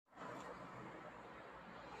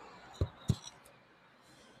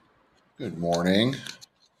Good morning.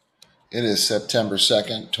 It is September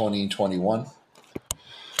 2nd, 2021.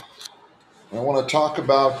 I want to talk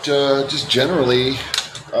about just generally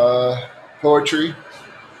poetry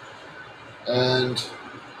and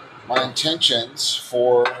my intentions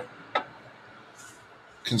for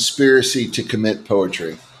Conspiracy to Commit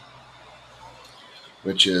Poetry,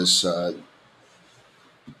 which is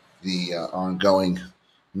the ongoing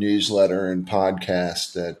newsletter and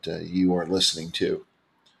podcast that you are listening to.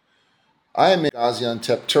 I am in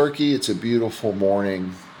Gaziantep, Turkey. It's a beautiful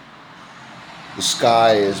morning. The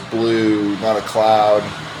sky is blue, not a cloud.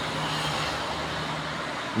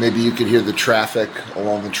 Maybe you could hear the traffic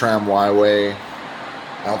along the tramway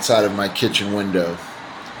outside of my kitchen window.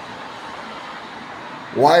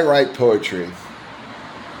 Why write poetry?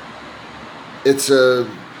 It's a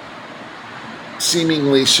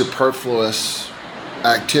seemingly superfluous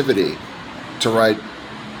activity to write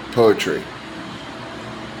poetry.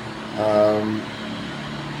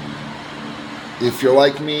 If you're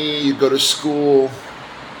like me, you go to school,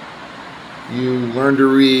 you learn to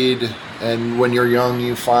read, and when you're young,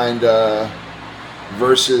 you find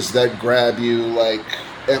verses that grab you, like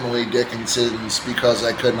Emily Dickinson's "Because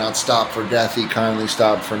I could not stop for death, he kindly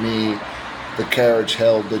stopped for me. The carriage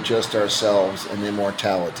held but just ourselves and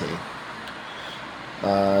immortality."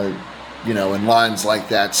 And lines like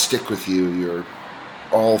that stick with you. You're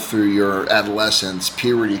all through your adolescence.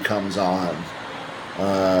 Puberty comes on.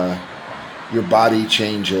 Your body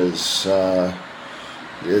changes.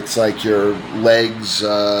 It's like your legs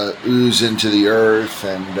ooze into the earth,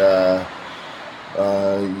 and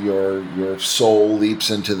your soul leaps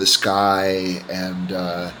into the sky, and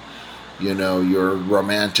you're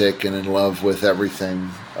romantic and in love with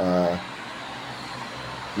everything.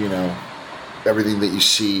 Everything that you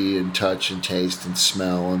see and touch and taste and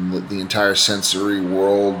smell, and the entire sensory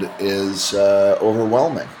world is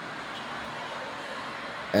overwhelming.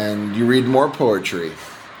 And you read more poetry,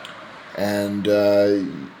 and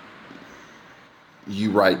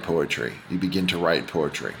you write poetry. You begin to write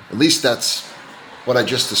poetry. At least that's what I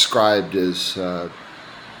just described is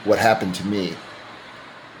what happened to me.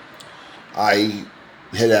 I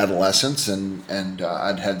hit adolescence, and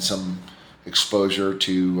I'd had some exposure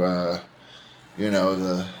to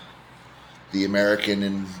the American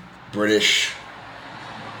and British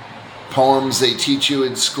poems they teach you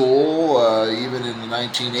in school. Even in the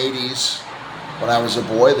 1980s, when I was a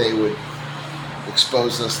boy, they would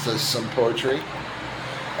expose us to some poetry.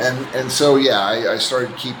 And so, I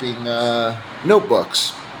started keeping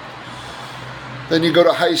notebooks. Then you go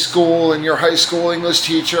to high school, and your high school English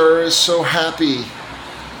teacher is so happy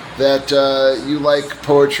that you like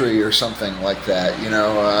poetry or something like that,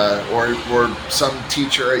 or some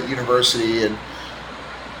teacher at university.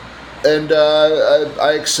 And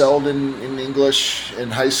I excelled in English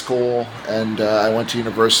in high school, and I went to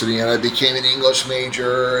university, and I became an English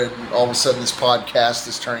major, and all of a sudden this podcast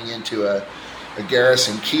is turning into a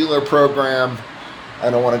Garrison Keillor program. I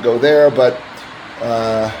don't want to go there, but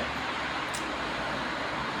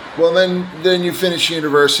then you finish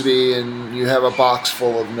university, and you have a box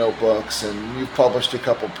full of notebooks, and you've published a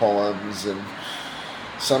couple poems, and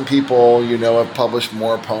some people have published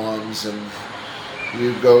more poems, and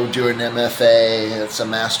you go do an MFA. It's a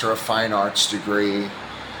Master of Fine Arts degree.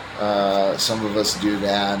 Some of us do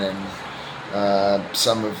that, and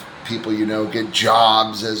some of people get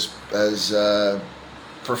jobs as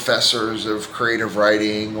professors of creative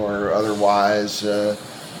writing or otherwise.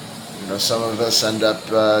 Some of us end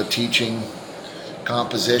up teaching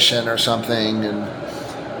composition or something,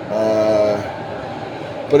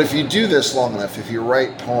 but if you do this long enough, if you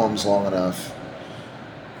write poems long enough,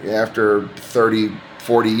 after 30,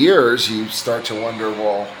 40 years, you start to wonder,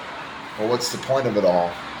 well, what's the point of it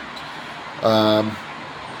all?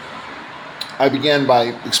 I began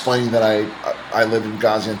by explaining that I live in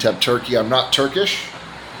Gaziantep, Turkey. I'm not Turkish.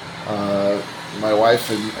 My wife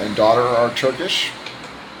and daughter are Turkish.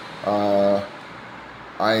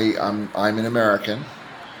 I'm an American,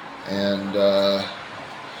 and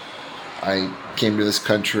I came to this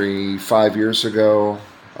country 5 years ago.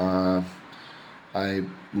 I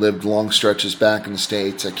lived long stretches back in the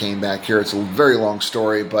States. I came back here. It's a very long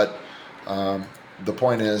story, but the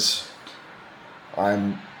point is,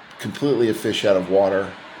 I'm completely a fish out of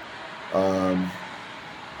water. I'm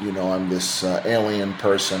this alien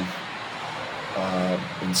person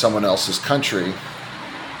in someone else's country,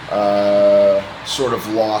 sort of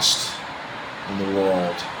lost in the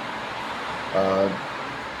world.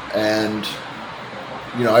 And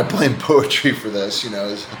I blame poetry for this,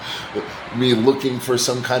 is me looking for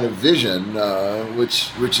some kind of vision,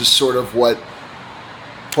 which is sort of what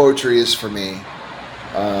poetry is for me.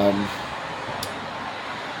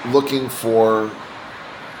 looking for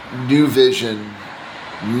new vision,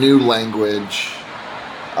 new language.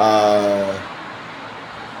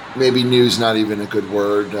 Maybe new is not even a good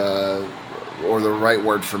word, or the right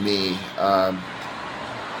word for me.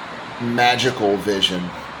 Magical vision,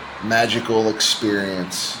 magical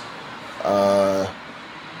experience.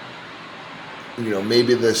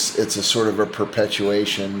 Maybe it's a sort of a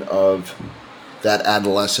perpetuation of that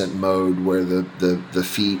adolescent mode where the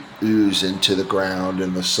feet ooze into the ground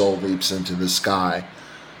and the soul leaps into the sky.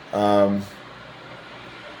 I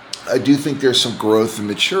do think there's some growth and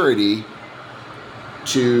maturity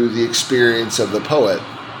to the experience of the poet.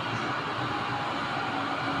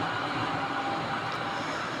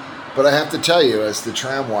 But I have to tell you, as the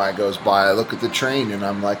tramway goes by, I look at the train and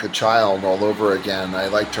I'm like a child all over again. I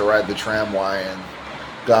like to ride the tramway in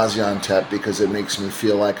Gaziantep because it makes me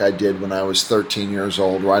feel like I did when I was 13 years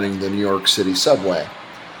old riding the New York City subway.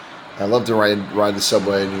 I love to ride the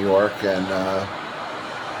subway in New York, and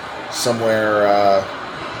somewhere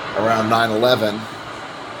around 9/11,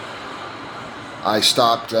 I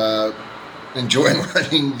stopped enjoying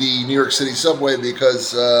riding the New York City subway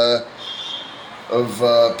because of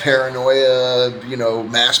paranoia,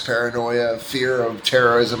 mass paranoia, fear of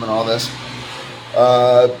terrorism and all this.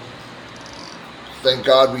 Thank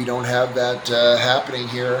God we don't have that happening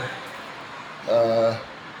here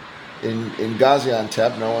in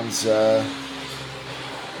Gaziantep.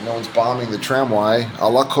 No one's bombing the tramway.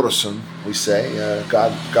 Allah korusun, we say.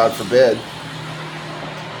 God forbid.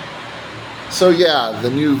 So yeah, the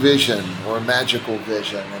new vision, or a magical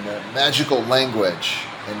vision, and a magical language,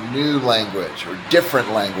 and new language, or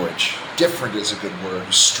different language. Different is a good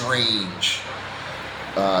word. Strange.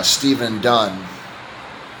 Stephen Dunn,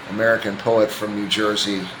 American poet from New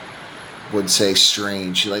Jersey, would say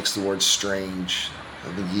strange. He likes the word strange.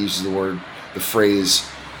 I think he uses the phrase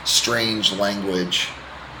strange language.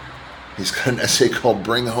 He's got an essay called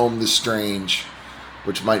Bring Home the Strange,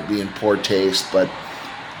 which might be in poor taste, but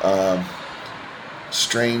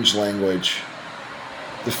strange language.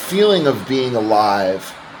 The feeling of being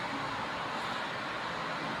alive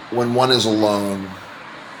when one is alone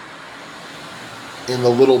in the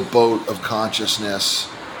little boat of consciousness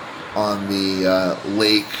on the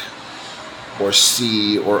lake or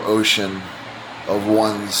sea or ocean of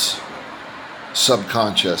one's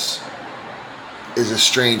subconscious is a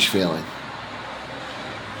strange feeling.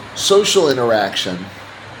 Social interaction,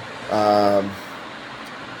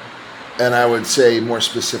 and I would say more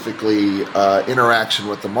specifically interaction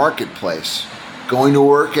with the marketplace, going to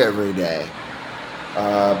work every day,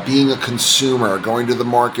 being a consumer, going to the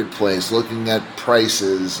marketplace, looking at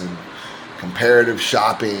prices and comparative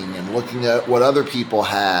shopping and looking at what other people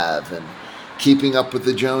have and keeping up with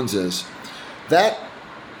the Joneses. That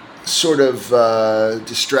sort of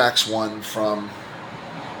distracts one from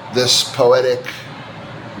this poetic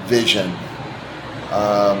vision,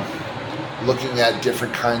 looking at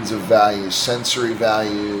different kinds of values, sensory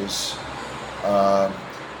values,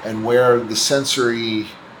 and where the senses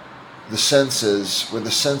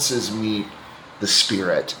meet the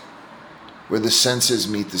spirit,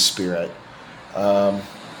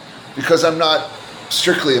 because I'm not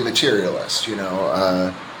strictly a materialist,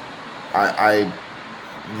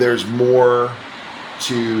 there's more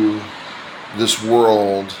to this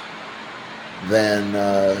world than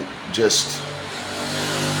just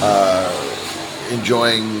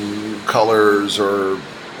enjoying colors or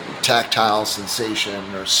tactile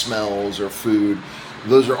sensation or smells or food.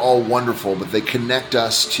 Those are all wonderful, but they connect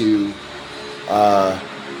us to a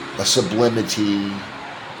sublimity,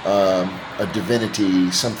 a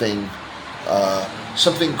divinity, something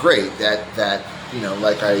great that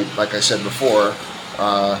like I said before,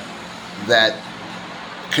 that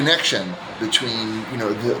connection between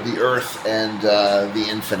the earth and the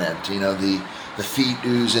infinite. The feet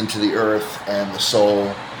ooze into the earth and the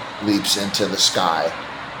soul leaps into the sky.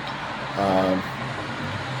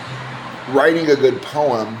 Writing a good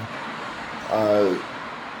poem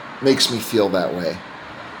makes me feel that way.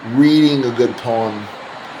 Reading a good poem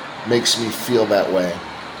makes me feel that way.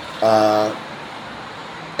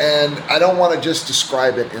 And I don't want to just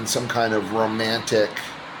describe it in some kind of romantic,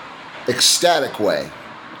 ecstatic way.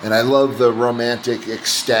 And I love the romantic,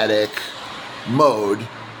 ecstatic mode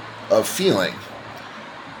of feeling.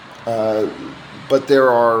 But there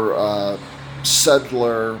are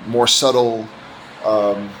subtler, more subtle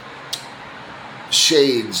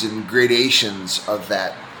shades and gradations of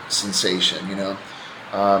that sensation,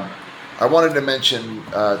 I wanted to mention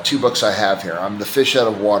two books I have here. I'm the fish out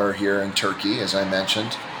of water here in Turkey, as I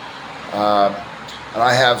mentioned. And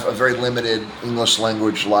I have a very limited English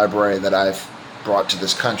language library that I've brought to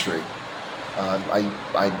this country.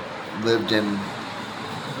 I lived in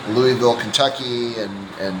Louisville, Kentucky,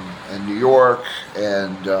 and New York,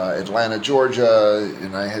 and Atlanta, Georgia,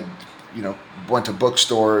 and I had, went to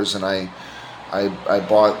bookstores, and I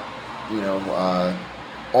bought,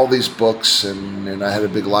 all these books, and I had a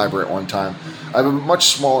big library at one time. I have a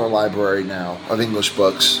much smaller library now of English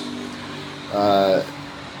books,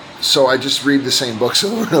 so I just read the same books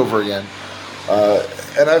over and over again.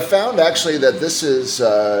 And I found actually that this is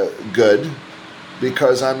good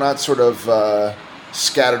because I'm not sort of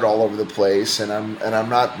scattered all over the place, and I'm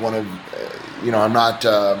not one of, I'm not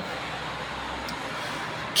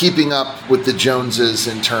keeping up with the Joneses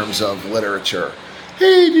in terms of literature.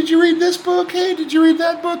 Hey, did you read this book? Hey, did you read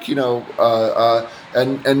that book?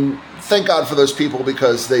 And thank God for those people,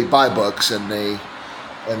 because they buy books and they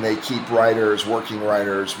keep working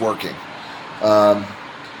writers working.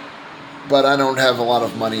 But I don't have a lot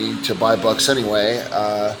of money to buy books anyway.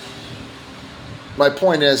 My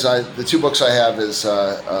point is, the two books I have is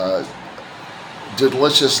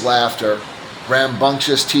Delicious Laughter,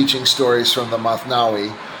 Rambunctious Teaching Stories from the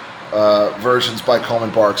Mathnawi, versions by Coleman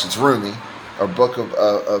Barks. It's Rumi, a book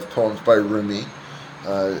of poems by Rumi,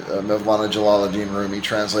 Mevlana Jalaluddin Rumi,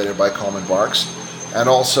 translated by Coleman Barks, and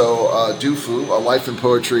also Dufu, A Life in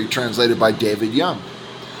Poetry, translated by David Young.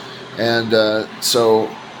 And so,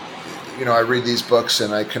 I read these books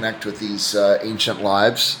and I connect with these ancient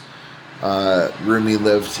lives. Rumi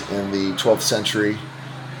lived in the 12th century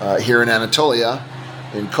here in Anatolia,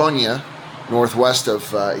 in Konya, northwest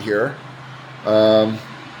of here.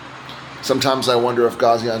 Sometimes I wonder if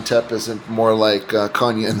Gaziantep isn't more like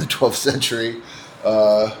Konya in the 12th century.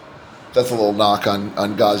 That's a little knock on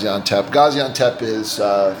Gaziantep. Gaziantep is,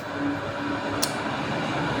 the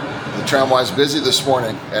tramway's busy this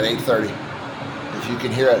morning at 8:30, if you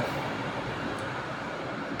can hear it.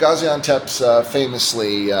 Gaziantep's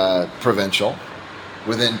famously provincial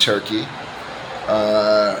within Turkey.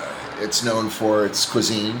 It's known for its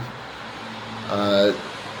cuisine.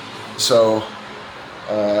 So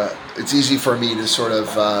it's easy for me to sort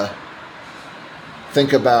of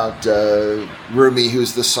think about Rumi,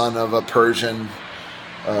 who's the son of a Persian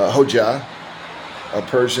Hoja, a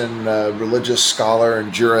Persian religious scholar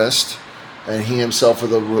and jurist. And he himself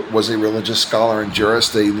was a religious scholar and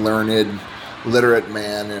jurist, a learned, literate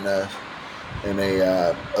man in a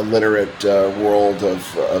literate world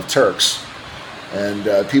of Turks. And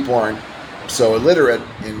people aren't so illiterate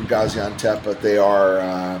in Gaziantep, but they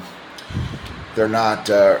are. They're not.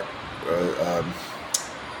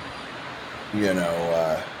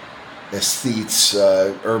 Aesthetes,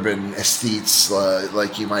 urban aesthetes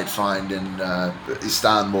like you might find in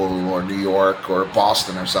Istanbul or New York or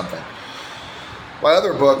Boston or something. My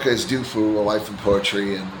other book is Dufu, A Life in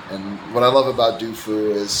Poetry, and what I love about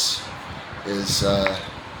Dufu is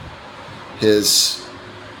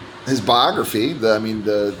his biography.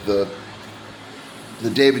 The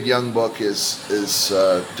David Young book is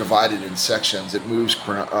divided in sections. It moves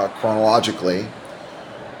chronologically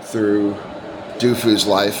through Dufu's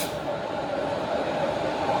life.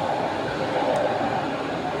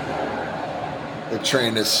 The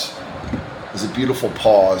train is a beautiful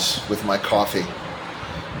pause with my coffee.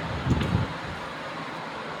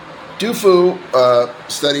 Dufu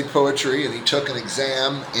studied poetry, and he took an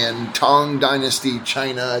exam in Tang Dynasty,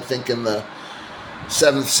 China, I think in the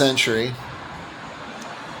 7th century.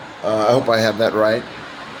 I hope I have that right.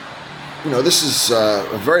 This is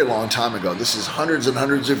a very long time ago. This is hundreds and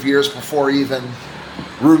hundreds of years before even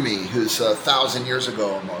Rumi, who's 1,000 years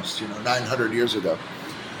ago almost, 900 years ago.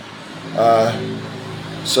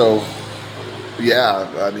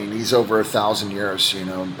 He's over 1,000 years,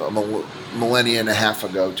 a millennia and a half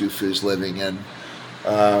ago, Dufu's living in.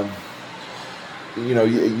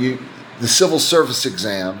 The civil service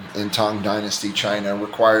exam in Tang Dynasty, China,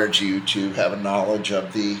 required you to have a knowledge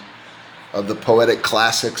of the poetic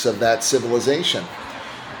classics of that civilization,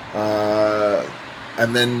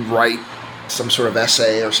 and then write some sort of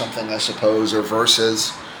essay or something, I suppose, or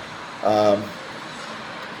verses.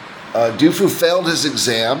 Dufu failed his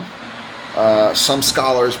exam. Some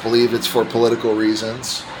scholars believe it's for political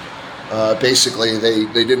reasons. Basically, they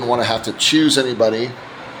didn't want to have to choose anybody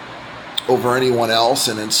over anyone else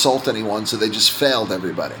and insult anyone, so they just failed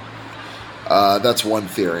everybody. That's one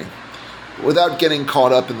theory. Without getting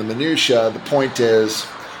caught up in the minutiae, the point is,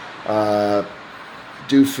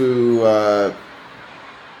 Dufu,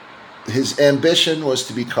 his ambition was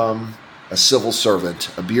to become a civil servant,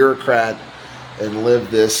 a bureaucrat, and live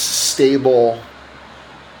this stable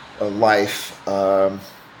life,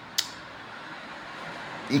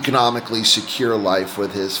 economically secure life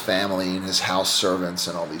with his family and his house servants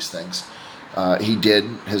and all these things. He did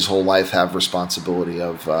his whole life have responsibility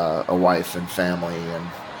of a wife and family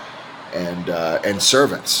and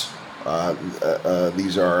servants.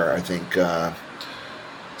 These are, I think,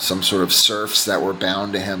 some sort of serfs that were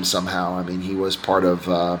bound to him somehow. I mean, he was part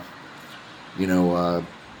of,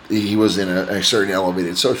 he was in a certain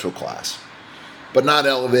elevated social class, but not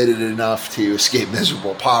elevated enough to escape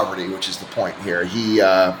miserable poverty, which is the point here. He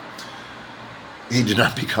did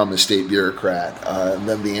not become a state bureaucrat. And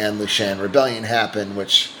then the An Lushan Rebellion happened,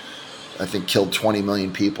 which I think killed 20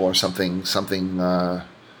 million people or something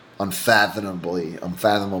unfathomably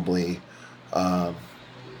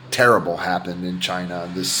terrible happened in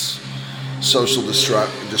China. This social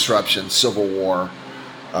disruption, civil war.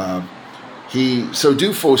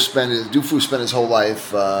 Du Fu spent his whole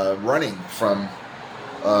life running from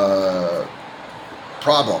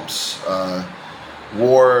problems,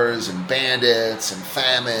 wars and bandits and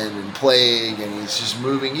famine and plague, and he's just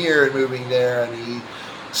moving here and moving there, and he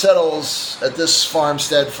settles at this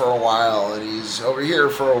farmstead for a while, and he's over here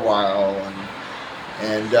for a while,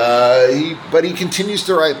 but he continues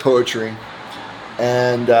to write poetry,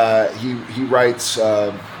 and he writes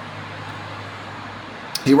about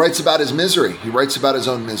his misery. He writes about his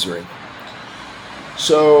own misery.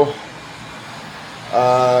 So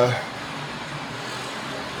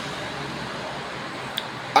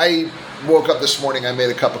I woke up this morning, I made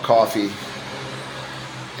a cup of coffee,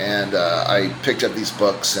 and I picked up these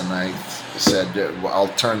books, and I said, I'll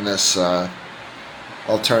turn this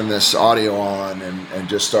audio on and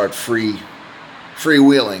just start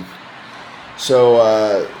freewheeling. So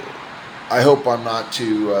I hope I'm not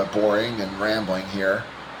too boring and rambling here.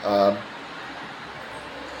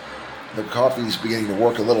 The coffee's beginning to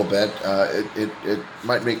work a little bit. It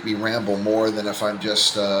might make me ramble more than if I'm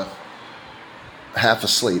just half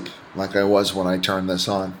asleep, like I was when I turned this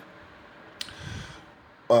on.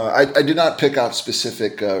 I did not pick out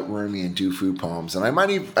specific Rumi and Du Fu poems, and I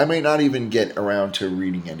may not even get around to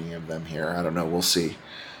reading any of them here. I don't know. We'll see.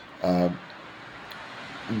 But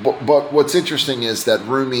what's interesting is that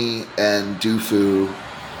Rumi and Du Fu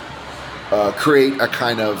create a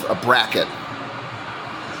kind of a bracket.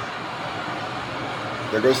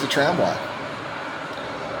 There goes the tramway.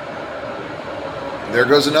 There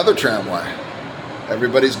goes another tramway.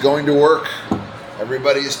 Everybody's going to work.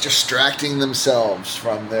 Everybody's distracting themselves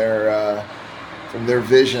from their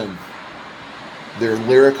vision, their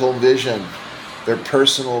lyrical vision, their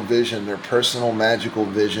personal vision, their personal magical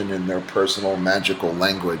vision, and their personal magical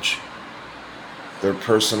language, their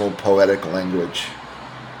personal poetic language.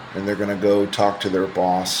 And they're going to go talk to their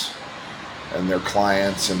boss and their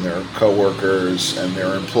clients and their coworkers and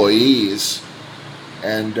their employees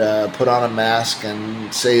and put on a mask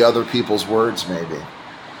and say other people's words, maybe.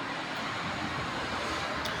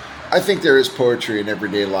 I think there is poetry in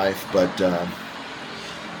everyday life, but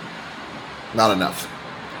not enough.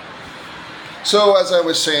 So, as I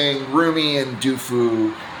was saying, Rumi and Du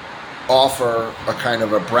Fu offer a kind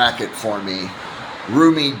of a bracket for me.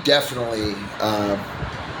 Rumi definitely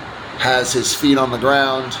has his feet on the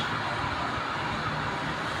ground,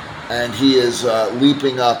 and he is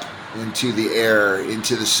leaping up into the air,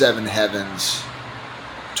 into the seven heavens,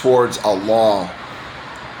 towards Allah.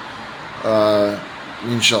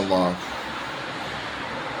 Inshallah.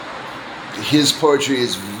 His poetry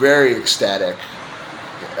is very ecstatic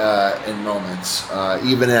in moments,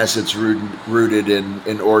 even as it's rooted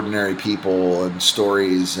in ordinary people and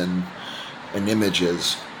stories and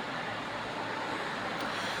images.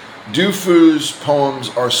 Du Fu's poems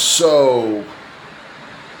are so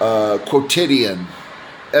quotidian,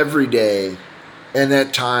 everyday, and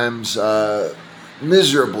at times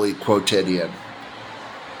miserably quotidian.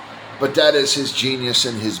 But that is his genius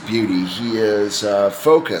and his beauty. He is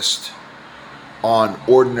focused on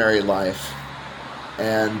ordinary life.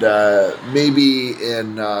 And maybe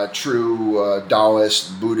in true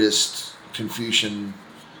Taoist, Buddhist, Confucian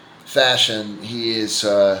fashion, he is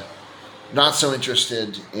not so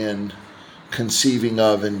interested in conceiving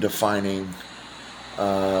of and defining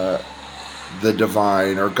the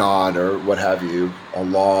divine or God or what have you,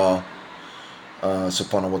 Allah,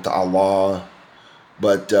 subhanahu wa ta'ala.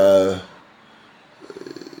 But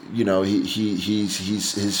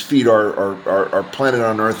his feet are planted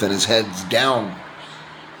on earth and his head's down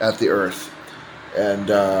at the earth, and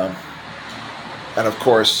of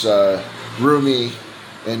course Rumi,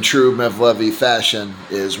 in true Mevlevi fashion,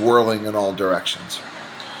 is whirling in all directions.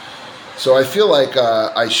 So I feel like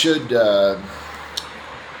I should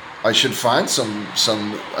find some.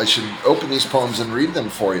 I should open these poems and read them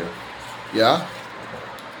for you. Yeah.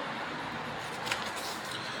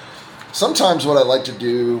 Sometimes what I like to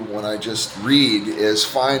do when I just read is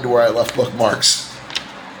find where I left bookmarks.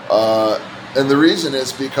 And the reason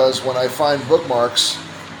is because when I find bookmarks,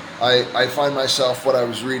 I find myself what I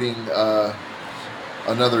was reading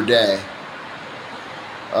another day.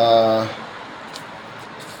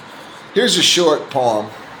 Here's a short poem,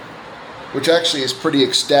 which actually is pretty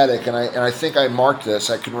ecstatic, and I think I marked this.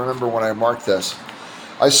 I can remember when I marked this.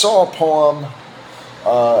 I saw a poem.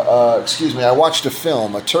 I watched a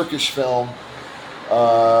film, a Turkish film.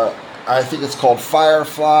 I think it's called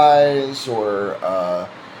Fireflies, or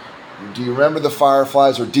do you remember the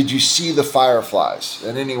Fireflies, or did you see the Fireflies?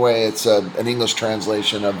 And anyway, it's an English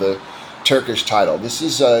translation of the Turkish title. This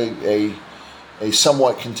is a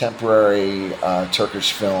somewhat contemporary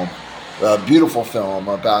Turkish film, a beautiful film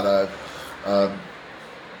about a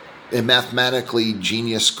mathematically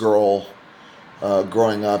genius girl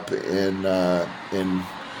growing up in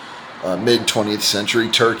mid 20th century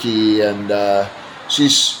Turkey, and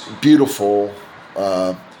she's beautiful,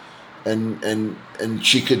 and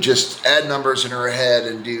she could just add numbers in her head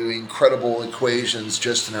and do incredible equations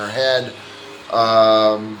just in her head.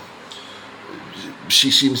 She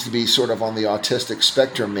seems to be sort of on the autistic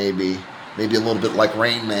spectrum, maybe a little bit like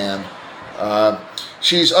Rain Man.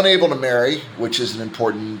 She's unable to marry, which is an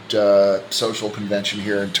important social convention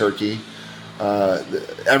here in Turkey.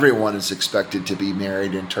 Everyone is expected to be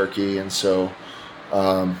married in Turkey, and so,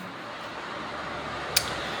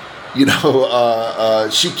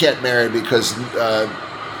 she can't marry because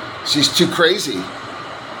she's too crazy.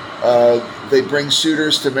 They bring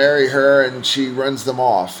suitors to marry her, and she runs them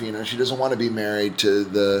off. She doesn't want to be married to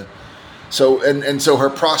the. So her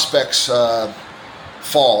prospects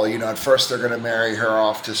fall. At first they're going to marry her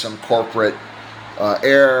off to some corporate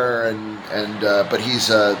heir, but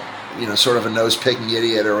he's sort of a nose-picking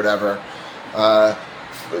idiot or whatever.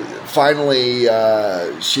 Finally,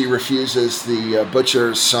 she refuses the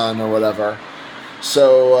butcher's son or whatever.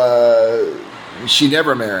 So she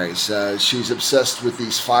never marries. She's obsessed with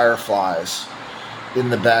these fireflies in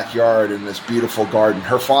the backyard in this beautiful garden.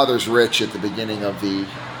 Her father's rich at the beginning of the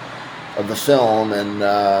film, and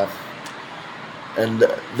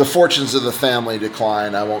the fortunes of the family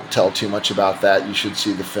decline. I won't tell too much about that. You should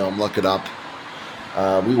see the film. Look it up.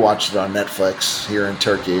 We watched it on Netflix here in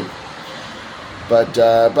Turkey. But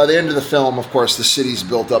by the end of the film, of course, the city's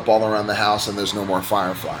built up all around the house, and there's no more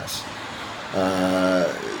fireflies.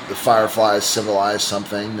 The fireflies symbolize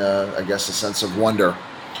something, I guess a sense of wonder.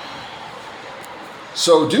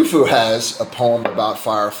 So Dufu has a poem about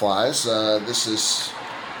fireflies. This is,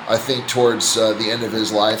 I think, towards the end of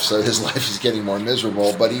his life, so his life is getting more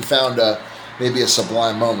miserable, but he found maybe a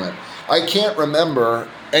sublime moment. I can't remember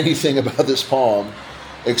anything about this poem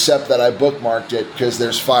except that I bookmarked it because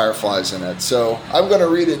there's fireflies in it. So I'm going to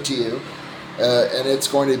read it to you, and it's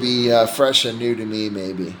going to be fresh and new to me,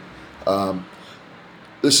 maybe.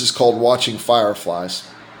 This is called Watching Fireflies.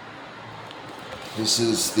 This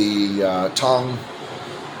is the Tang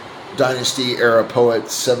Dynasty era poet,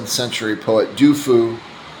 7th century poet Dufu,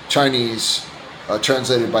 Chinese,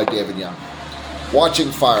 translated by David Young.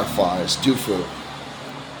 Watching Fireflies, Dufu.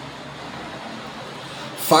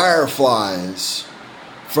 Fireflies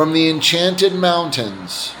from the enchanted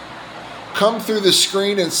mountains come through the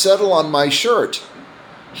screen and settle on my shirt.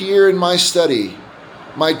 Here in my study,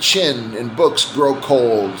 my chin and books grow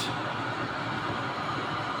cold.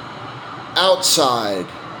 Outside,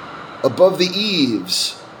 above the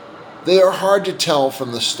eaves, they are hard to tell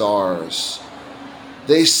from the stars.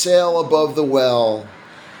 They sail above the well,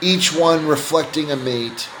 each one reflecting a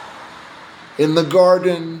mate. In the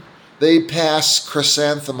garden, they pass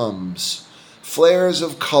chrysanthemums, flares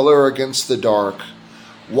of color against the dark,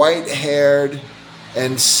 white-haired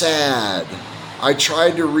and sad. I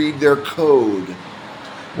tried to read their code.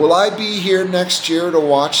 Will I be here next year to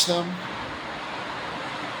watch them?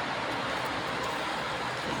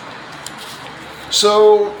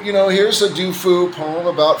 So, here's a Dufu poem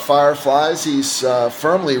about fireflies. He's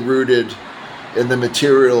firmly rooted in the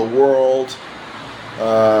material world,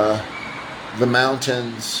 the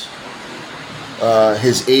mountains,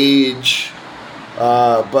 his age,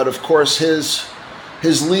 but of course his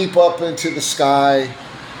leap up into the sky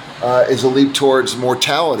is a leap towards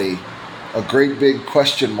mortality, a great big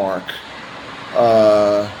question mark.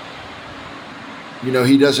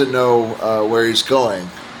 He doesn't know where he's going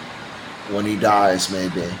when he dies,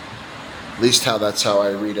 maybe. At least that's how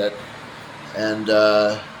I read it. And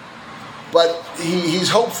but he's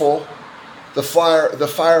hopeful. The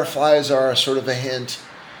fireflies are sort of a hint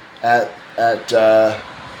at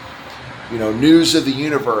news of the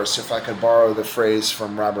universe, if I could borrow the phrase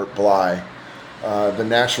from Robert Bly. The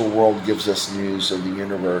natural world gives us news of the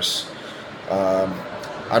universe.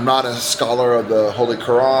 I'm not a scholar of the Holy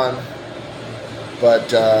Quran,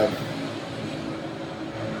 but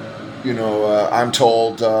I'm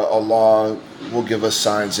told Allah will give us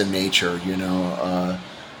signs in nature.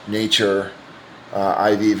 Nature.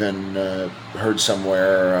 I've even heard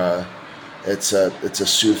somewhere it's a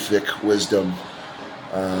Sufic wisdom.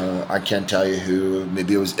 I can't tell you who.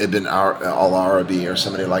 Maybe it was Ibn al-Arabi or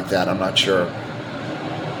somebody like that. I'm not sure.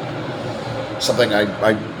 Something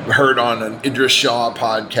I heard on an Idris Shah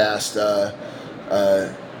podcast.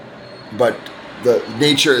 But the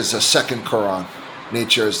nature is a second Quran.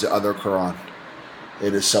 Nature is the other Quran.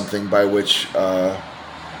 It is something by which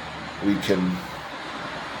we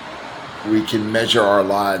can measure our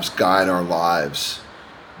lives, guide our lives,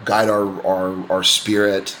 guide our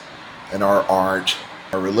spirit and our art,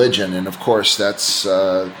 our religion. And of course, that's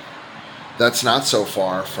not so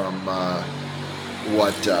far from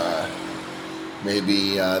what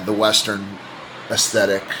maybe the Western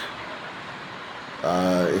aesthetic.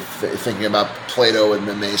 If thinking about Plato and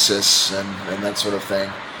mimesis and that sort of thing,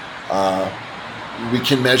 we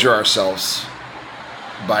can measure ourselves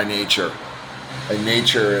by nature, and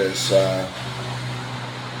nature is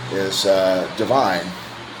divine,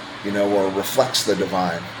 or reflects the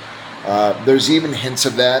divine. There's even hints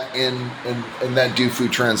of that in that Du Fu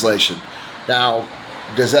translation. Now,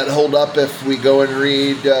 does that hold up if we go and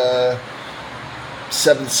read the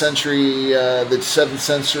 7th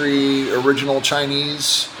century original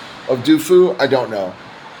Chinese of Du Fu? I don't know.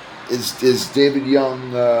 Is David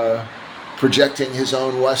Young projecting his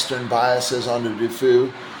own Western biases onto Du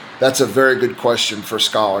Fu? That's a very good question for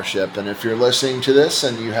scholarship. And if you're listening to this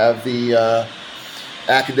and you have the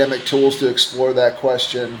academic tools to explore that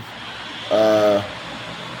question, by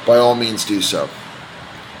all means do so.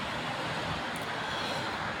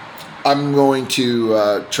 I'm going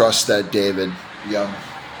to trust that David Young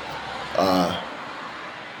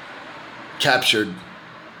captured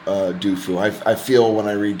Du Fu. I feel when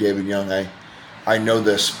I read David Young, I know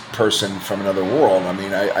this person from another world. I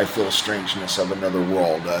mean, I feel a strangeness of another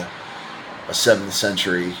world, a 7th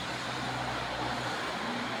century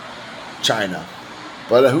China.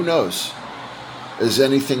 But who knows? Is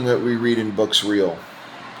anything that we read in books real?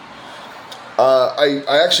 I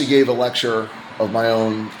actually gave a lecture of my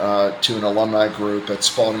own to an alumni group at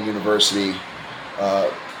Spalding University.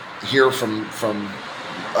 Here from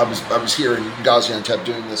I was here in Gaziantep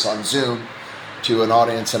doing this on Zoom to an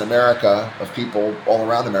audience in America of people all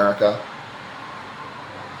around America,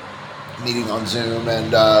 meeting on Zoom,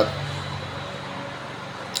 and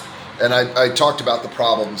I talked about the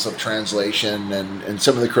problems of translation and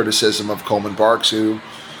some of the criticism of Coleman Barks, who,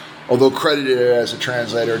 although credited as a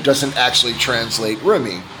translator, doesn't actually translate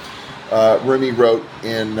Rumi. Rumi wrote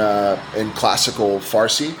in classical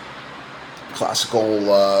Farsi,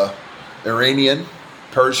 classical Iranian,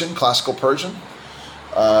 Persian, classical Persian.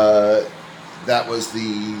 That was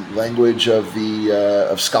the language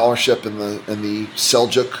of scholarship in the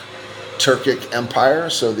Seljuk Turkic Empire.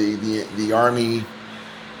 So the army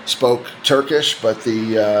spoke Turkish, but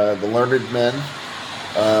the learned men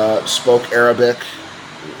spoke Arabic,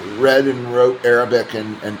 read and wrote Arabic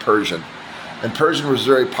and Persian. And Persian was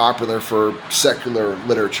very popular for secular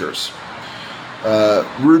literatures.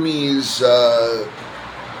 Rumi's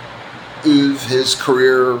his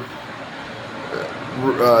career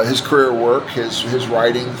work, his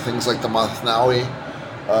writing, things like the Mathnawi,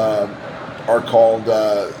 are called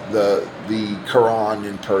the Quran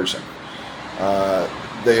in Persian.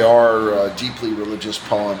 They are deeply religious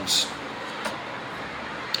poems.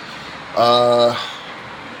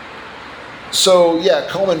 So yeah,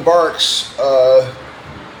 Coleman Barks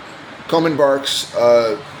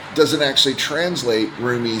doesn't actually translate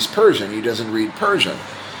Rumi's Persian. He doesn't read Persian.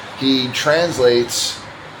 He translates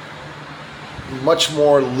much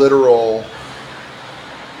more literal,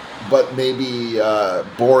 but maybe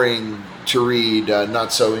boring to read,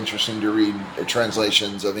 not so interesting to read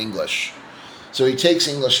translations of English. So he takes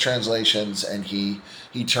English translations and he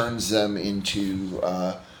turns them into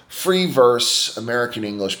free verse American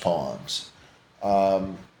English poems.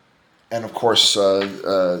 And of course,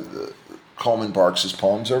 Coleman Barks'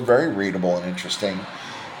 poems are very readable and interesting,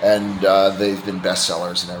 and they've been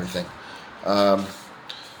bestsellers and everything.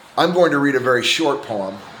 I'm going to read a very short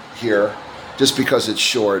poem here, just because it's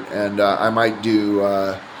short, and I might do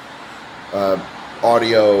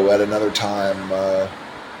audio at another time.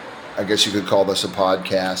 I guess you could call this a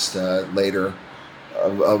podcast later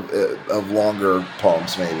of longer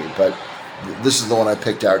poems, maybe. But this is the one I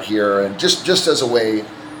picked out here, and just as a way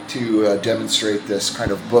to demonstrate this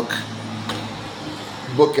kind of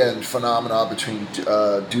bookend phenomena between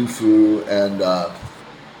Du Fu and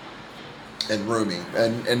and Rumi.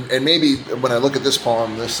 And maybe when I look at this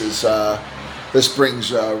poem, this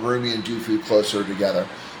brings Rumi and Dufu closer together.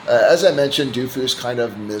 As I mentioned, Dufu's kind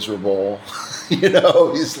of miserable.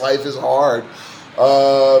 His life is hard.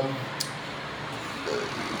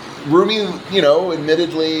 Rumi,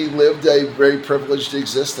 admittedly lived a very privileged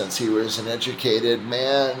existence. He was an educated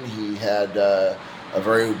man. He had a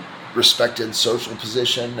very respected social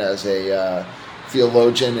position as a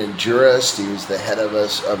theologian and jurist. He was the head of a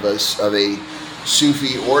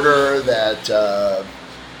Sufi order that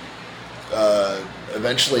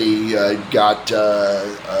eventually got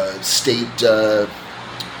state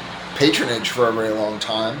patronage for a very long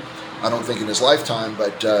time. I don't think in his lifetime,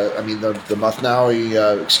 but the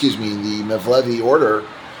Mevlevi order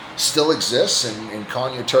still exists in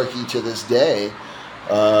Konya, Turkey to this day.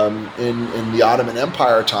 In the Ottoman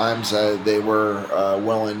Empire times, they were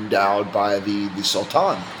well endowed by the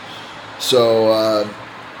Sultan. So,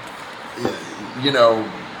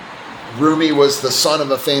 Rumi was the son of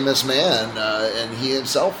a famous man, and he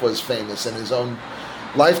himself was famous in his own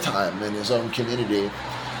lifetime, in his own community.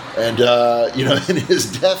 And, in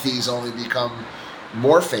his death, he's only become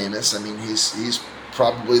more famous. I mean, he's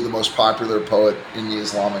probably the most popular poet in the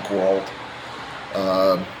Islamic world.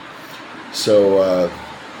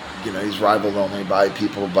 He's rivaled only by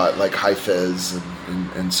people like Hafiz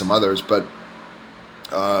and some others. But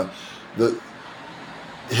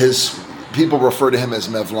his people refer to him as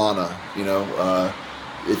Mevlana.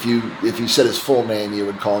 If you said his full name, you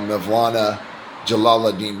would call him Mevlana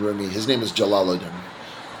Jalaluddin Rumi. His name is Jalaluddin.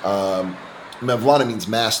 Mevlana means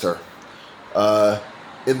master.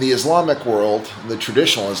 In the Islamic world, in the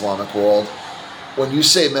traditional Islamic world, when you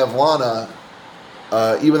say Mevlana,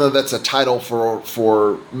 even though that's a title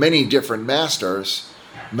for many different masters,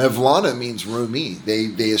 Mevlana means Rumi.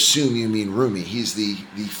 They assume you mean Rumi. He's the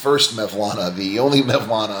first Mevlana, the only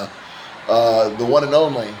Mevlana, the one and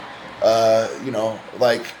only.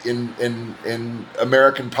 Like in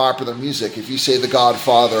American popular music, if you say the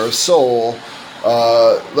Godfather of Soul,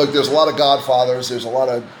 look, there's a lot of Godfathers, there's a lot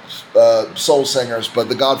of soul singers, but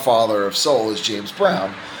the Godfather of Soul is James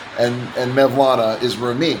Brown, and Mevlana is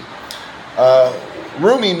Rumi.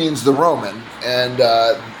 Rumi means the Roman, and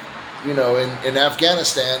in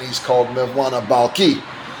Afghanistan he's called Mevlana Balkhi,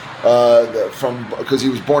 because he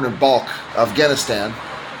was born in Balkh, Afghanistan,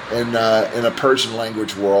 in a Persian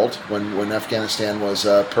language world when Afghanistan was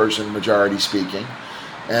Persian majority speaking,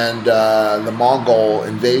 and the Mongol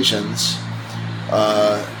invasions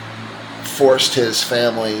forced his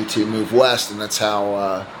family to move west, and that's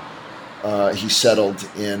how he settled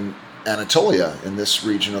in Anatolia, in this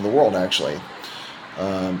region of the world, actually.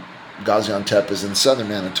 Gaziantep is in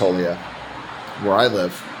southern Anatolia, where I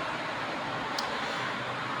live.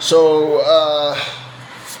 So,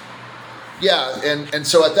 and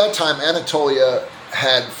so at that time, Anatolia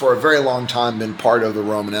had for a very long time been part of the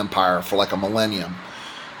Roman Empire, for like a millennium.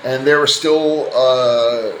 And there were still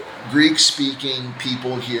Greek-speaking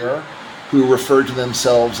people here who referred to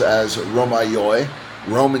themselves as Romaioi,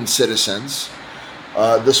 Roman citizens.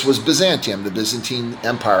 This was Byzantium, the Byzantine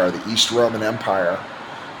Empire, the East Roman Empire.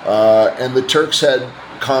 And the Turks had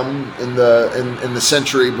come in the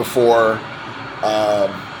century before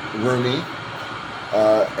Rumi,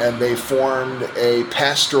 and they formed a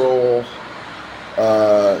pastoral,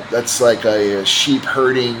 that's like a sheep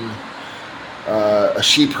herding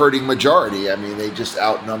majority. I mean, they just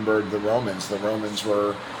outnumbered the Romans. The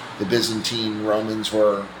Byzantine Romans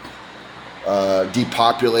were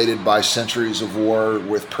depopulated by centuries of war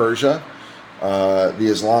with Persia. The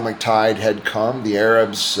Islamic tide had come. The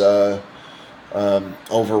Arabs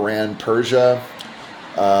overran Persia.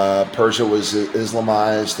 Persia was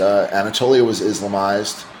Islamized. Anatolia was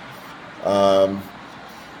Islamized.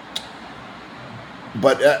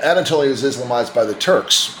 But Anatolia was Islamized by the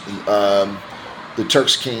Turks. The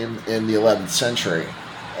Turks came in the 11th century,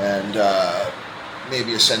 and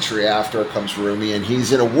maybe a century after comes Rumi, and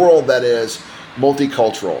he's in a world that is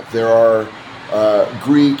multicultural. There are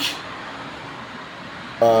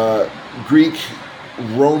Greek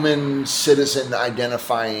Roman citizen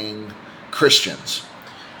identifying Christians.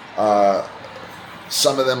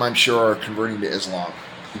 Some of them, I'm sure, are converting to Islam.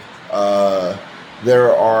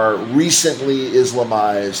 There are recently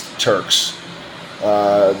Islamized Turks.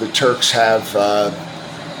 The Turks have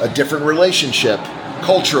a different relationship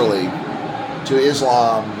culturally to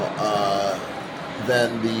Islam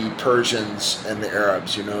than the Persians and the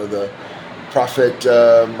Arabs. The Prophet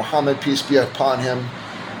Muhammad, peace be upon him,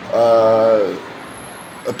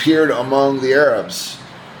 appeared among the Arabs.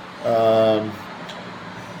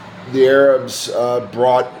 The Arabs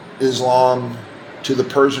brought Islam to the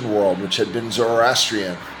Persian world, which had been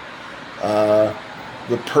Zoroastrian.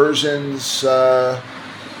 The Persians,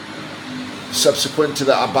 subsequent to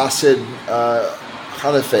the Abbasid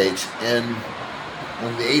Caliphate in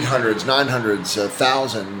the 800s, 900s,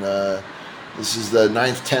 1000, this is the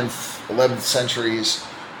 9th, 10th, 11th centuries.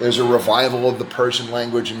 There's a revival of the Persian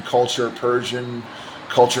language and culture. Persian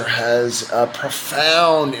culture has a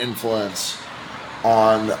profound influence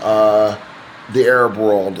on the Arab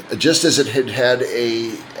world, just as it had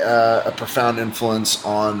a profound influence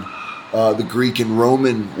on the Greek and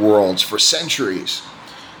Roman worlds for centuries.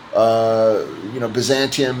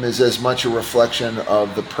 Byzantium is as much a reflection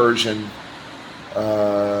of the Persian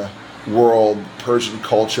world, Persian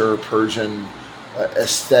culture, Persian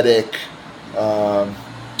aesthetic,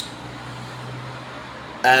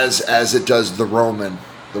 as it does the Roman,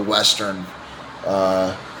 the Western.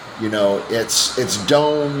 It's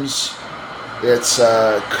domes, it's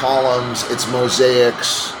columns, it's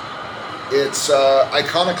mosaics, it's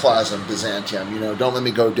iconoclasm. Byzantium. Don't let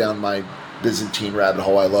me go down my Byzantine rabbit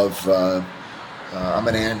hole. I love. I'm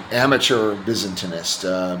an amateur Byzantinist.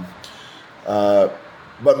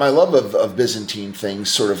 But my love of Byzantine things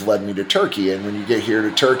sort of led me to Turkey. And when you get here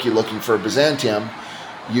to Turkey looking for Byzantium,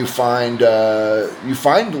 you find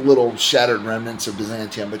little shattered remnants of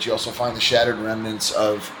Byzantium, but you also find the shattered remnants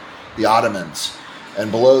of the Ottomans.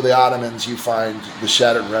 And below the Ottomans, you find the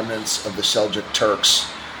shattered remnants of the Seljuk Turks.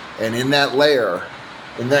 And in that layer,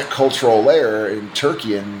 in that cultural layer in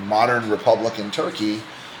Turkey, in modern Republican Turkey,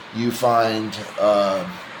 you find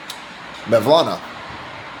Mevlana,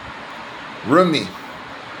 Rumi.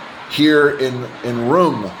 Here in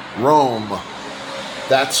Rome,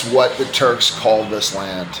 that's what the Turks call this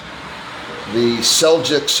land. The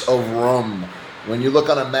Seljuks of Rome. When you look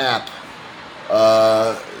on a map,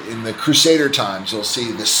 in the Crusader times, you'll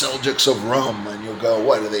see the Seljuks of Rome, and you'll go,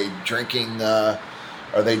 what, are they drinking?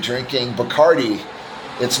 Are they drinking Bacardi?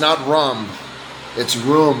 It's not rum, it's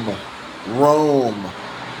Rome.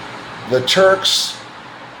 The Turks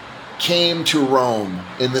came to Rome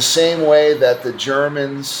in the same way that the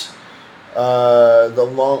Germans, the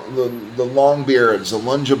Longbeards, the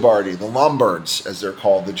Longobardi, the Lombards, as they're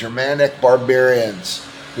called, the Germanic barbarians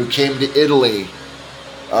who came to Italy,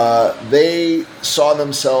 they saw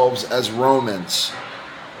themselves as Romans,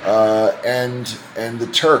 and the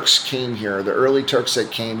Turks came here. The early Turks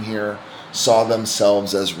that came here saw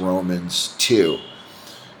themselves as Romans too.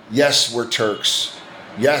 Yes, we're Turks.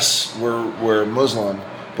 Yes, we're Muslim,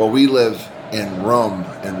 but we live in Rome.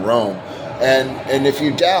 And if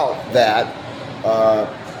you doubt that,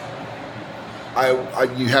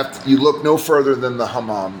 you look no further than the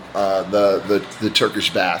hammam, the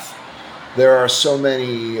Turkish bath. There are so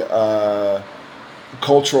many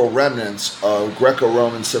cultural remnants of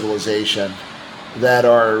Greco-Roman civilization that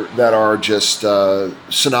are just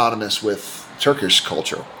synonymous with Turkish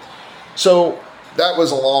culture. So that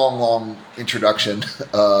was a long introduction,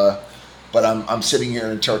 but I'm sitting here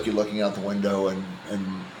in Turkey looking out the window and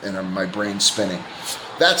my brain's spinning.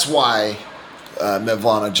 That's why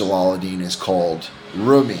Mevlana Jalaluddin is called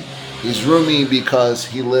Rumi. He's Rumi because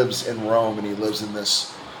he lives in Rome and he lives in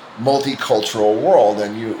this multicultural world,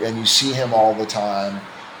 and you see him all the time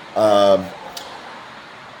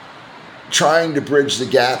trying to bridge the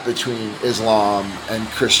gap between Islam and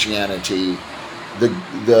Christianity,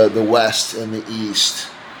 the West and the East,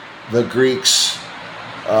 the Greeks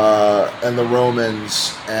and the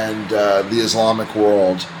Romans and the Islamic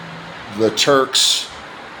world, the Turks,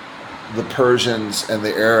 the Persians, and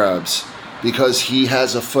the Arabs, because he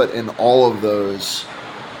has a foot in all of those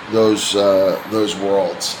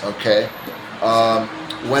worlds. Okay,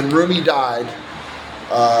 when Rumi died,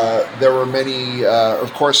 there were many.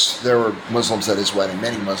 Of course, there were Muslims at his wedding,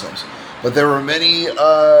 many Muslims, but there were many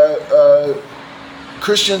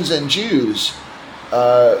Christians and Jews,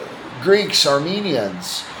 Greeks,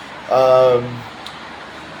 Armenians,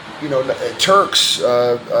 Turks,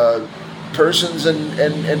 Persians,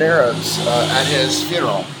 and Arabs at his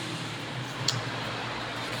funeral.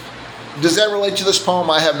 Does that relate to this poem?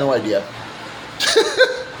 I have no idea.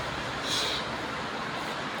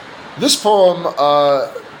 This poem,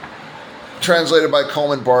 translated by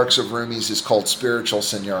Coleman Barks of Rumi's, is called Spiritual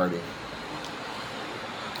Seniority.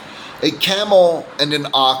 A camel and an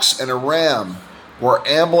ox and a ram were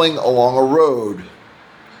ambling along a road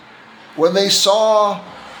when they saw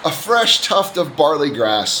a fresh tuft of barley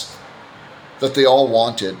grass that they all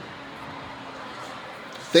wanted.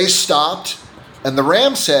 They stopped, and the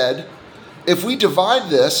ram said, "If we divide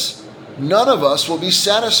this, none of us will be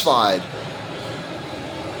satisfied."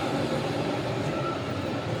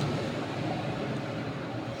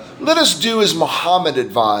 "Let us do as Muhammad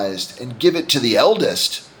advised and give it to the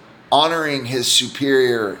eldest," honoring his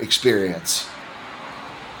superior experience.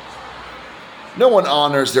 No one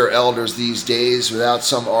honors their elders these days without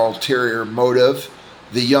some ulterior motive.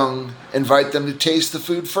 The young invite them to taste the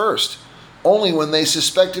food first, only when they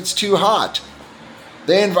suspect it's too hot.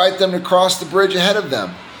 They invite them to cross the bridge ahead of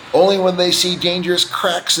them, only when they see dangerous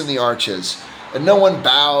cracks in the arches. And no one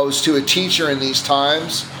bows to a teacher in these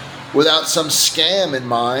times without some scam in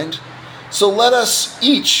mind. So let us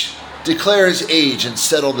each declare his age and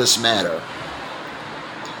settle this matter.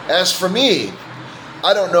 As for me,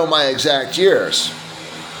 I don't know my exact years,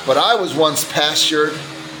 but I was once pastured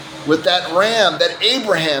with that ram that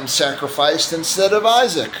Abraham sacrificed instead of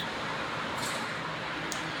Isaac.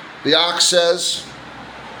 The ox says,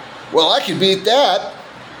 well, I can beat that.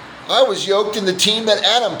 I was yoked in the team that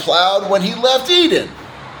Adam plowed when he left Eden.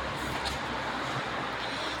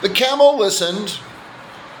 The camel listened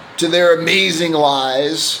to their amazing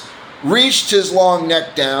lies, reached his long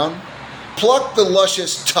neck down, plucked the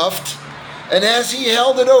luscious tuft, and as he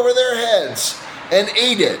held it over their heads and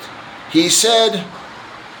ate it, he said,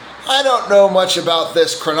 I don't know much about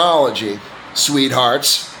this chronology,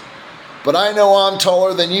 sweethearts, but I know I'm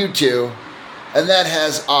taller than you two, and that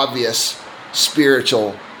has obvious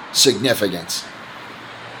spiritual significance.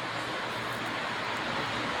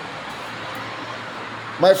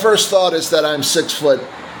 My first thought is that I'm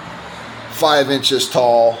 6'5"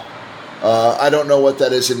 tall. I don't know what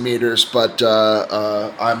that is in meters, but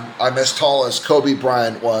I'm as tall as Kobe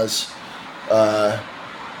Bryant was.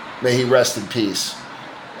 May he rest in peace.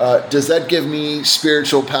 Does that give me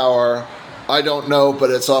spiritual power? I don't know,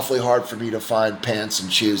 but it's awfully hard for me to find pants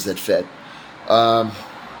and shoes that fit.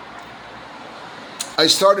 I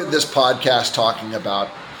started this podcast talking about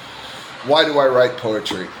why do I write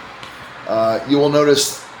poetry. You will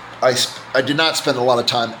notice I did not spend a lot of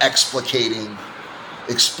time explicating,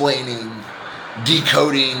 explaining,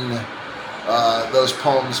 decoding those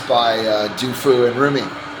poems by Du Fu and Rumi.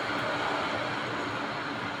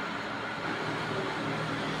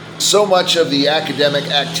 So much of the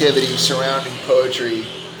academic activity surrounding poetry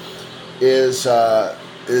is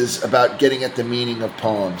about getting at the meaning of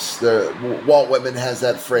poems. Walt Whitman has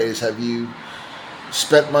that phrase, have you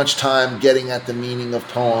spent much time getting at the meaning of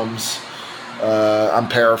poems? I'm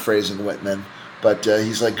paraphrasing Whitman, but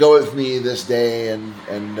he's like, go with me this day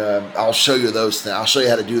and I'll show you those things. I'll show you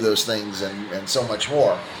how to do those things and so much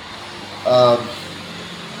more. I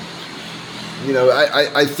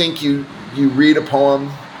think you read a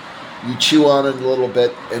poem, you chew on it a little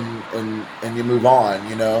bit and you move on,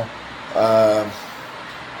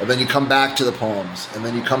 and then you come back to the poems, and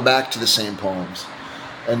then you come back to the same poems,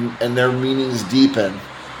 and their meanings deepen.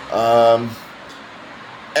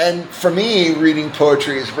 And for me, reading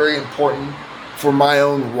poetry is very important for my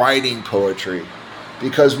own writing poetry,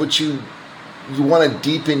 because what you want to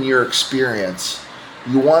deepen your experience.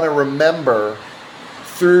 You want to remember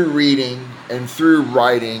through reading and through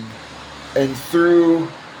writing and through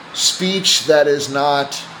speech that is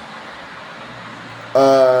not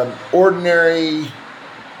ordinary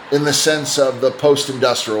in the sense of the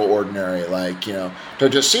post-industrial ordinary, like, to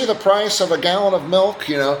just see the price of a gallon of milk,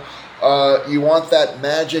 you want that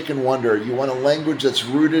magic and wonder. You want a language that's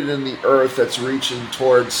rooted in the earth, that's reaching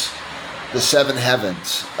towards the seven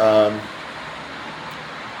heavens.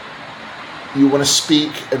 You want to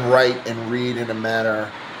speak and write and read in a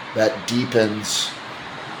manner that deepens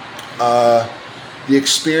the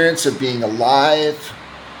experience of being alive,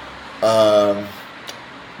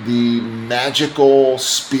 the magical,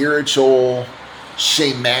 spiritual,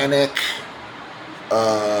 shamanic,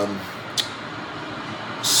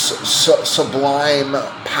 sublime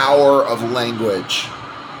power of language.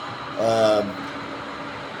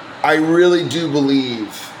 I really do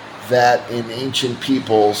believe that in ancient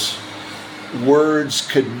peoples, words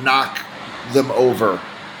could knock them over.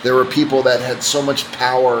 There were people that had so much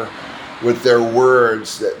power with their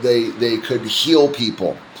words that they could heal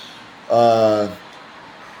people.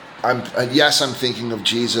 I'm thinking of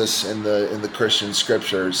Jesus in the Christian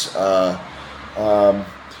scriptures,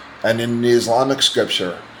 and in the Islamic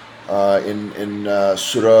scripture, in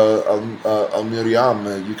Surah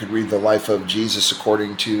Al-Maryam, you could read the life of Jesus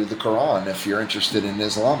according to the Quran if you're interested in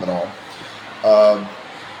Islam at all.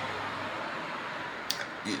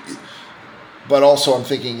 But also, I'm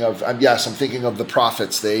thinking of the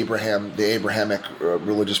prophets, the Abrahamic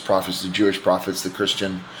religious prophets, the Jewish prophets, the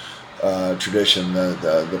Christian tradition,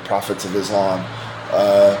 the prophets of Islam.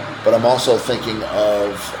 But I'm also thinking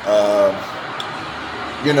of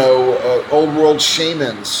old world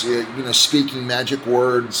shamans, speaking magic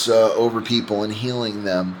words over people and healing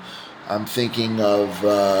them. I'm thinking of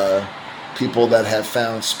people that have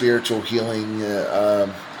found spiritual healing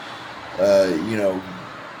you know,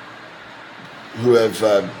 who have,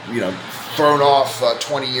 thrown off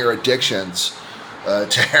 20-year addictions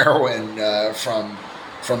to heroin from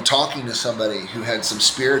talking to somebody who had some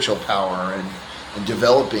spiritual power and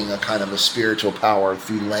developing a kind of a spiritual power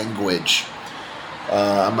through language.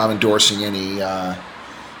 I'm not endorsing any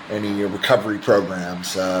recovery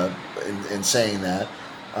programs in saying that.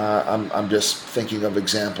 I'm just thinking of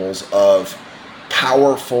examples of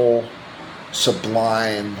powerful,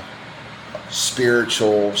 sublime,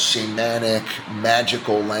 spiritual, shamanic,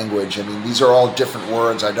 magical language. I mean, these are all different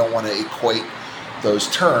words. I don't want to equate those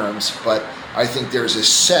terms, but I think there's a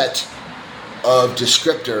set of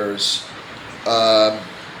descriptors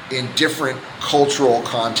in different cultural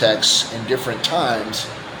contexts and different times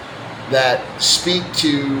that speak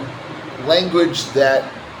to language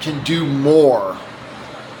that can do more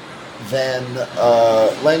than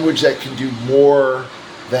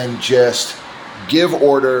just give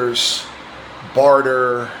orders,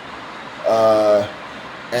 barter,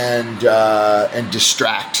 and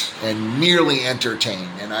distract and merely entertain.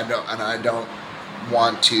 And I don't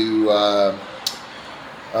want to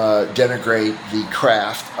denigrate the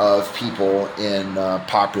craft of people in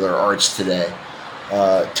popular arts today.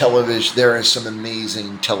 Television. There is some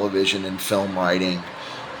amazing television and film writing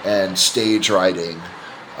and stage writing.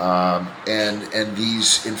 And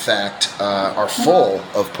these, in fact, are full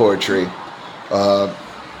of poetry.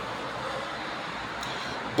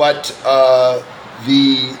 But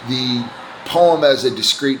the poem as a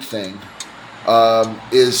discrete thing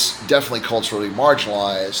is definitely culturally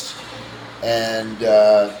marginalized, and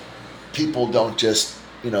people don't just,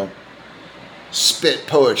 spit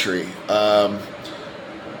poetry.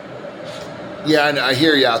 Yeah, I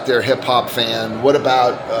hear you out there, hip hop fan. What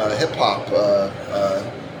about hip hop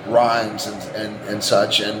rhymes and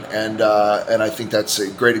such? And I think that's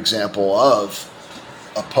a great example of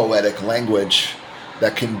a poetic language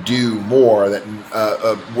that can do more, that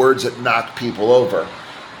words that knock people over.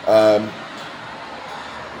 I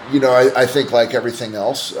think like everything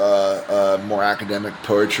else, more academic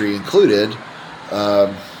poetry included,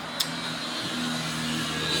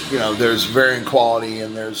 there's varying quality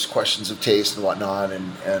and there's questions of taste and whatnot.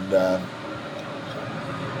 And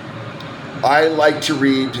I like to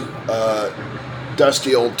read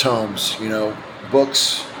dusty old tomes,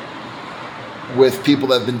 books with people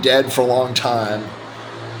that have been dead for a long time.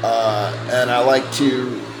 And I like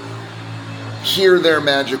to hear their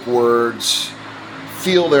magic words,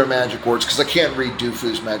 feel their magic words, because I can't read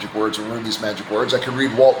Dufu's magic words or Rumi's magic words. I can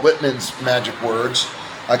read Walt Whitman's magic words.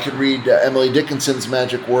 I could read Emily Dickinson's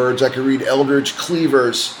magic words. I could read Eldridge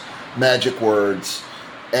Cleaver's magic words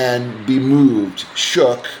and be moved,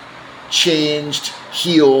 shook, changed,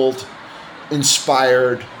 healed,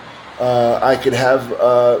 inspired. I could have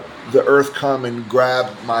the earth come and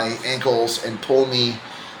grab my ankles and pull me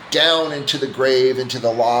down into the grave, into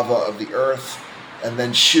the lava of the earth, and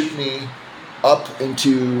then shoot me up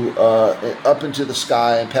into the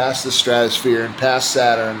sky and past the stratosphere and past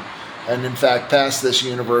Saturn, and in fact past this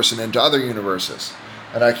universe and into other universes.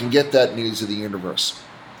 And I can get that news of the universe.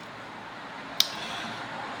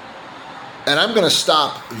 And I'm going to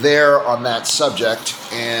stop there on that subject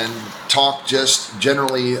and talk just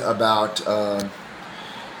generally about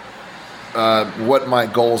what my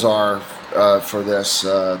goals are for this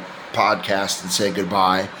podcast and say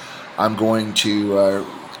goodbye. I'm going to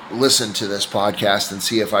listen to this podcast and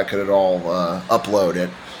see if I could at all upload it,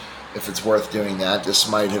 if it's worth doing that. This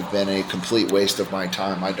might have been a complete waste of my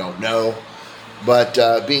time. I don't know.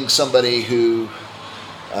 But being somebody who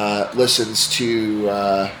listens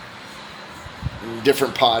to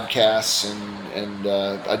different podcasts and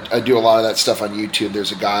I do a lot of that stuff on YouTube.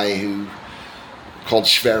 There's a guy called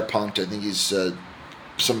Schwerpunkt. I think he's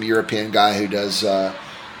some European guy who does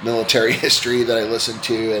military history that I listen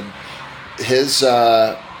to, and his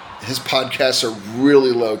podcasts are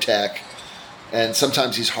really low tech, and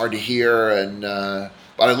sometimes he's hard to hear,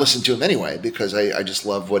 but I listen to him anyway because I just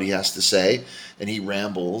love what he has to say, and he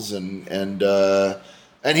rambles, and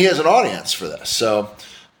he has an audience for this. So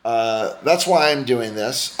that's why I'm doing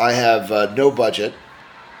this. I have no budget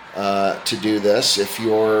to do this. If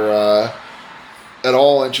you're at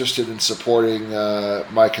all interested in supporting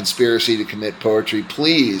my conspiracy to commit poetry,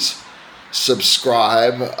 please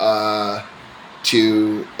subscribe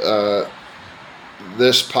to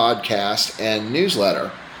this podcast and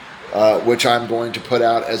newsletter, which I'm going to put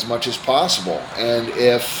out as much as possible. And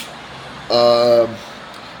if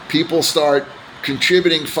people start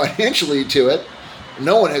contributing financially to it,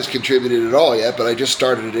 no one has contributed at all yet, but I just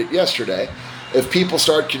started it yesterday. If people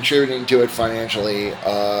start contributing to it financially,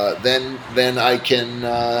 then I can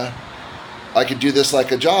I could do this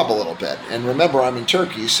like a job a little bit. And remember, I'm in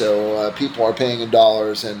Turkey, so people are paying in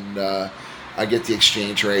dollars, and I get the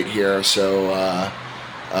exchange rate here. So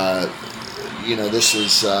this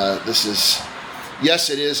is yes,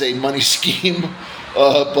 it is a money scheme,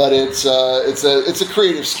 but it's a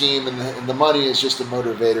creative scheme, and the money is just a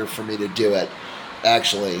motivator for me to do it.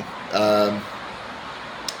 Actually.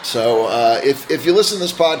 So if you listen to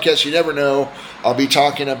this podcast, you never know. I'll be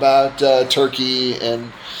talking about Turkey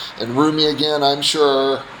and Rumi again, I'm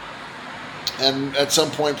sure. And at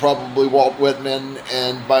some point, probably Walt Whitman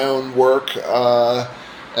and my own work.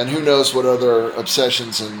 And who knows what other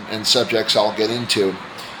obsessions and subjects I'll get into.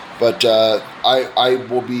 But I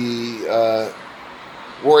will be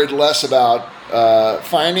worried less about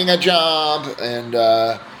finding a job, and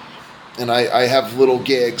I have little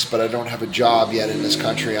gigs, but I don't have a job yet in this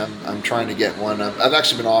country. I'm trying to get one. I've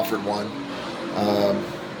actually been offered one,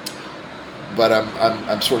 but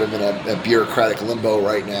I'm sort of in a bureaucratic limbo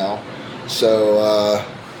right now. So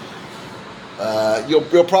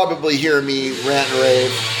you'll probably hear me rant and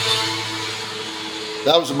rave.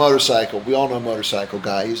 That was a motorcycle. We all know Motorcycle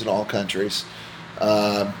Guy. He's in all countries.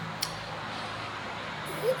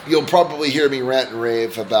 You'll probably hear me rant and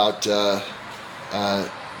rave about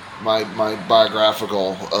my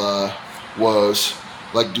biographical woes,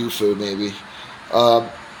 like Dufu maybe.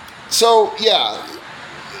 So yeah,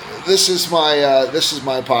 this is my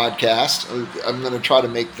podcast. I'm going to try to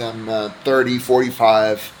make them 30,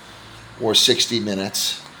 45, or 60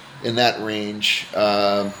 minutes, in that range.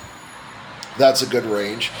 That's a good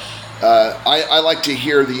range. I like to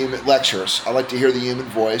hear the human lectures. I like to hear the human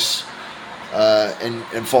voice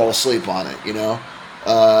and fall asleep on it.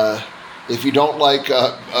 If you don't like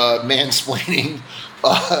mansplaining,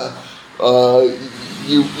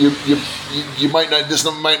 you might not. This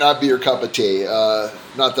might not be your cup of tea.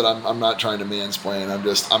 Not that I'm not trying to mansplain.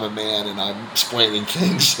 I'm a man, and I'm splaining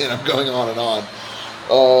things, and I'm going on and on.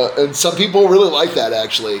 And some people really like that.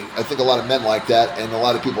 Actually, I think a lot of men like that, and a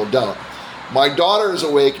lot of people don't. My daughter is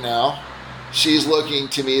awake now. She's looking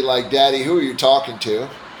to me like, "Daddy, who are you talking to?"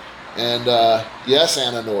 And yes,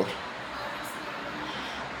 Anna Noor.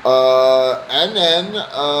 And then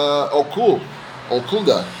Okulda,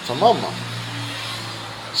 tamam.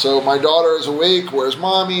 So my daughter is awake. Where's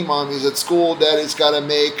mommy? Mommy's at school. Daddy's got to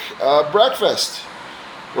make breakfast,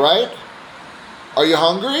 right? Are you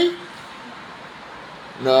hungry?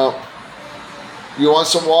 No. You want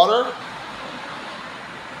some water?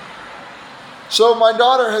 So my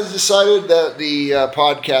daughter has decided that the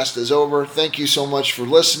podcast is over. Thank you so much for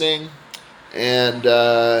listening. And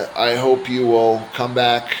I hope you will come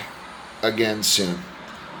back again soon.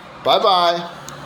 Bye-bye.